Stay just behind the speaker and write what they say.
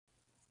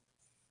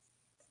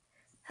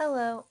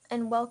Hello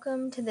and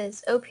welcome to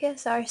this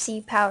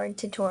OPSRC powered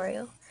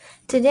tutorial.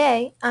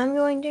 Today I'm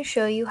going to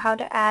show you how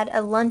to add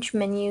a lunch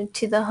menu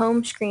to the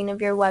home screen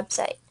of your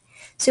website.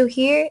 So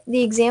here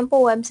the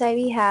example website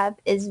we have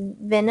is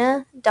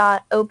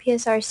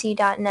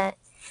vina.opsrc.net,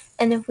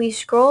 and if we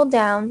scroll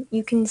down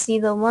you can see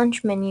the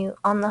lunch menu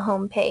on the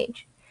home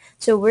page.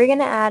 So we're going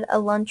to add a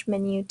lunch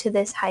menu to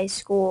this high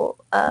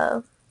school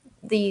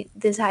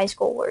this high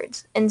school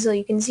words. And so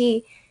you can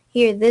see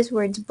here this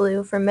word's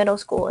blue for middle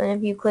school, and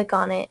if you click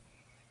on it,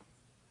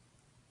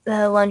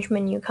 the lunch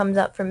menu comes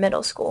up for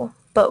middle school.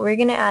 But we're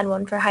going to add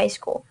one for high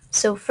school.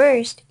 So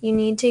first, you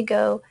need to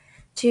go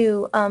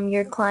to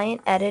your client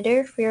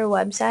editor for your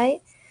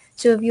website.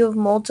 So if you have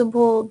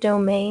multiple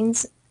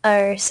domains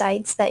or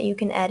sites that you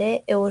can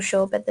edit, it will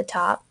show up at the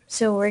top.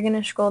 So we're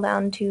going to scroll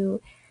down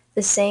to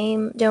the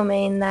same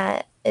domain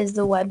that is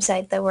the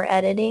website that we're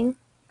editing.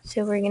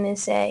 So we're going to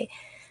say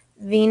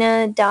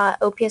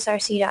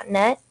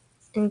vina.opsrc.net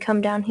and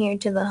come down here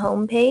to the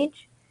home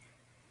page.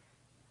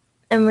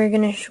 And we're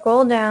going to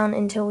scroll down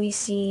until we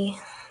see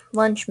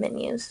lunch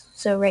menus,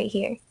 so right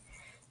here.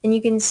 And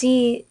you can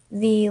see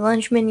the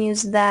lunch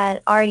menus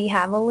that already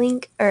have a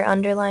link are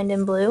underlined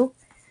in blue,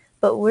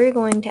 but we're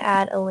going to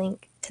add a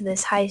link to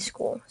this high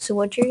school. So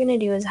what you're going to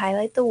do is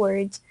highlight the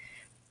words,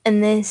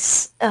 and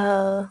this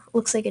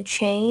looks like a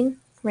chain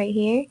right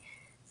here.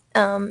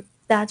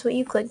 That's what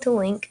you click to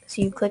link,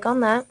 so you click on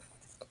that.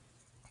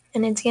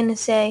 And it's going to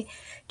say,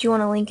 do you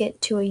want to link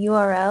it to a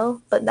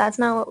URL? But that's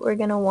not what we're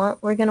going to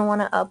want. We're going to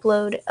want to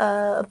upload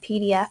a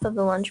PDF of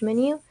the lunch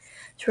menu.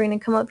 So we're going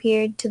to come up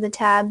here to the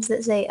tabs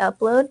that say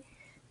upload.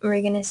 And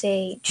we're going to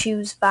say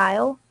choose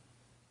file.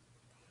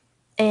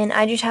 And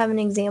I just have an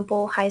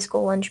example high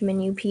school lunch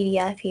menu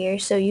PDF here.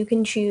 So you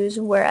can choose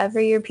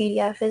wherever your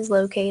PDF is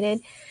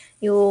located.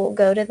 You'll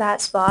go to that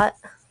spot.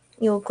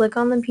 You'll click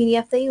on the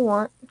PDF that you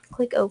want.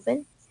 Click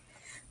open.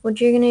 What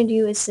you're going to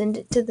do is send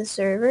it to the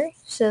server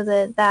so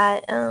that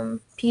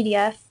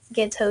PDF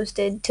gets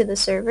hosted to the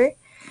server,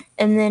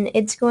 and then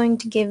it's going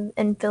to give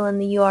and fill in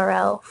the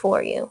URL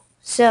for you.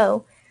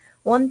 So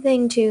one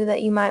thing too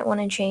that you might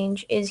want to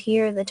change is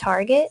here the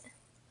target.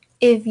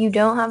 If you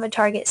don't have a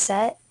target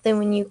set, then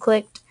when you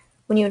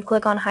would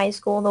click on high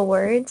school, the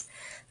words,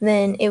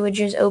 then it would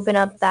just open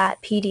up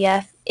that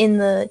PDF in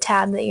the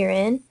tab that you're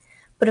in.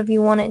 But if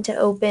you want it to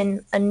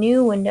open a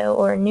new window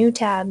or a new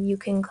tab, you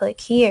can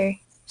click here,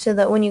 so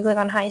that when you click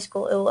on high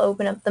school, it will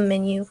open up the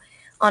menu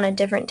on a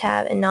different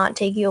tab and not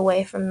take you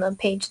away from the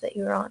page that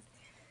you're on.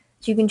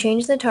 So you can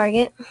change the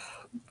target,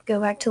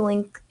 go back to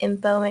link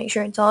info, make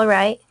sure it's all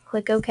right,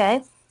 click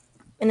OK.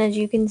 And as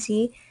you can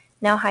see,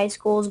 now high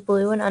school is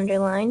blue and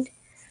underlined.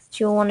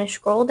 So you'll want to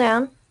scroll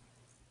down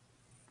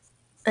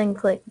and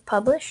click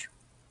publish.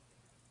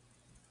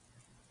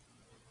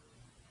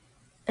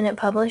 And it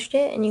published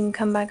it, and you can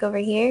come back over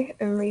here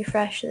and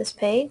refresh this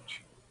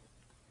page.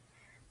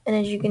 And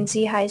as you can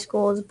see, high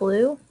school is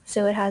blue,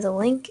 so it has a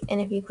link,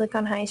 and if you click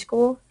on high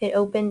school, it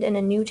opened in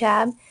a new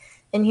tab.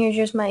 And here's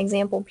just my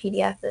example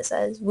PDF that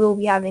says we'll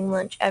be having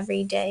lunch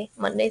every day,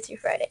 Monday through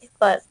Friday.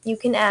 But you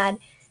can add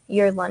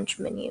your lunch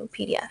menu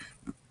PDF.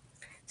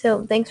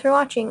 So thanks for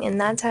watching, and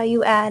that's how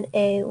you add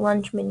a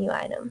lunch menu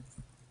item.